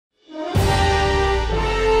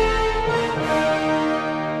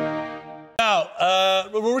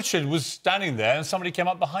Richard was standing there and somebody came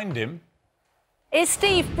up behind him. It's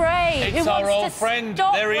Steve Bray. It's our old friend.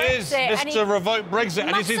 There he is, Mr. Revoke Brexit.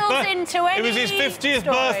 And it's his birthday. It was his 50th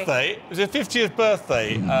birthday. It was his 50th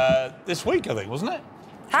birthday this week, I think, wasn't it?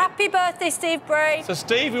 Happy birthday, Steve Bray. So,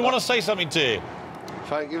 Steve, we want to say something to you.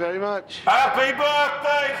 Thank you very much. Happy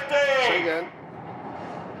birthday, Steve! Say again.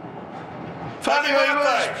 Thank you very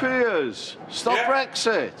much, Piers. Stop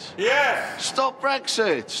Brexit. Yes. Stop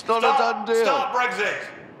Brexit. It's not a done deal. Start Brexit.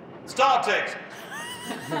 Start it.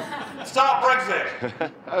 Start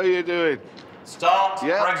Brexit. How are you doing? Start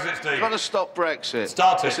Brexit, Steve. Got to stop Brexit.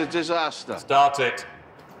 Start it. It's a disaster. Start it.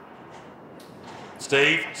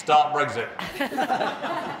 Steve, start Brexit.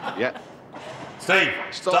 Yeah. Steve,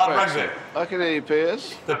 start Brexit. I can hear you,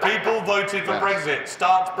 Piers. The people voted for Brexit.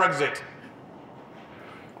 Start Brexit.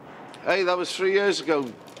 Hey, that was 3 years ago.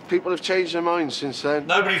 People have changed their minds since then.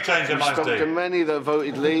 Nobody's changed their minds, Steve. To many that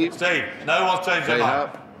voted leave. Steve, no one's changed their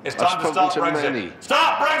mind. It's time to start Brexit. Many.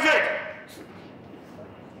 Start Brexit!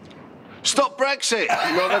 Stop Brexit!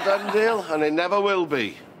 Not a done deal, and it never will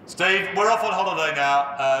be. Steve, we're off on holiday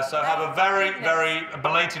now, so have a very, very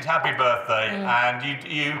belated happy birthday, and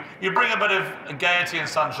you bring a bit of gaiety and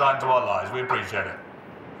sunshine to our lives. We appreciate it.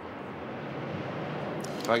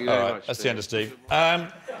 Thank you very much. That's the end of Steve.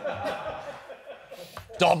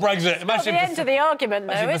 Stop Brexit. Not the end of the argument,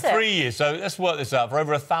 though, is it? For 3 years, so let's work this out. For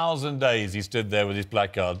over 1,000 days, he stood there with his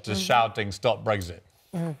placard, just shouting, "Stop Brexit."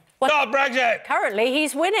 Well, stop Brexit! Currently,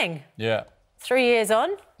 he's winning. Yeah. 3 years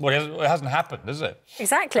on. Well, it hasn't happened, has it?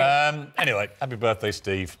 Exactly. Anyway, happy birthday,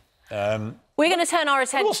 Steve. We're going to turn our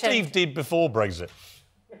attention... What Steve did before Brexit?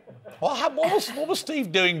 What was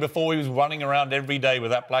Steve doing before he was running around every day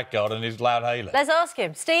with that placard and his loud hailer? Let's ask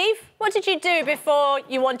him. Steve, what did you do before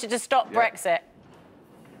you wanted to stop Brexit?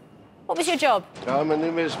 What was your job? I'm a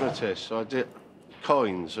numismatist, so I did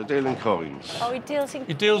coins. I deal in coins. Oh, he deals in coins.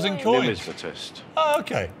 He deals in coins? Numismatist. Oh,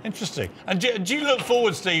 OK. Interesting. And do you look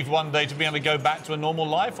forward, Steve, one day to being able to go back to a normal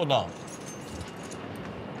life or not?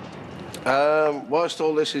 Whilst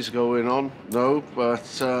all this is going on, no, but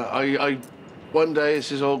one day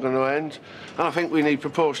this is all going to end, and I think we need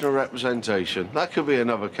proportional representation. That could be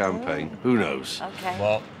another campaign. Who knows? OK.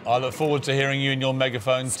 Well, I look forward to hearing you in your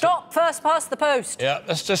megaphone. Stop first past the post. Yeah,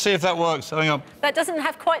 let's just see if that works. Hang on. That doesn't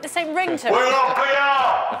have quite the same ring to it. We want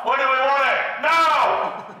PR! When do we want it?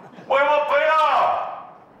 Now! We want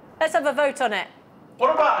PR! Let's have a vote on it.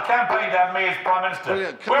 What about a campaign down me as Prime Minister?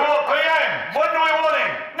 We want PM! When do we want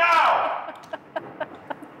him? Now!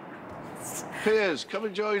 Piers, come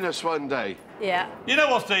and join us one day. Yeah. You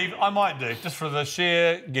know what, Steve? I might do, just for the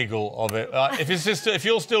sheer giggle of it. If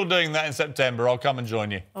you're still doing that in September, I'll come and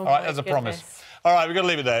join you. All right, as a promise. All right, we've got to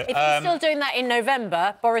leave it there. If you're still doing that in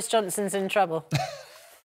November, Boris Johnson's in trouble.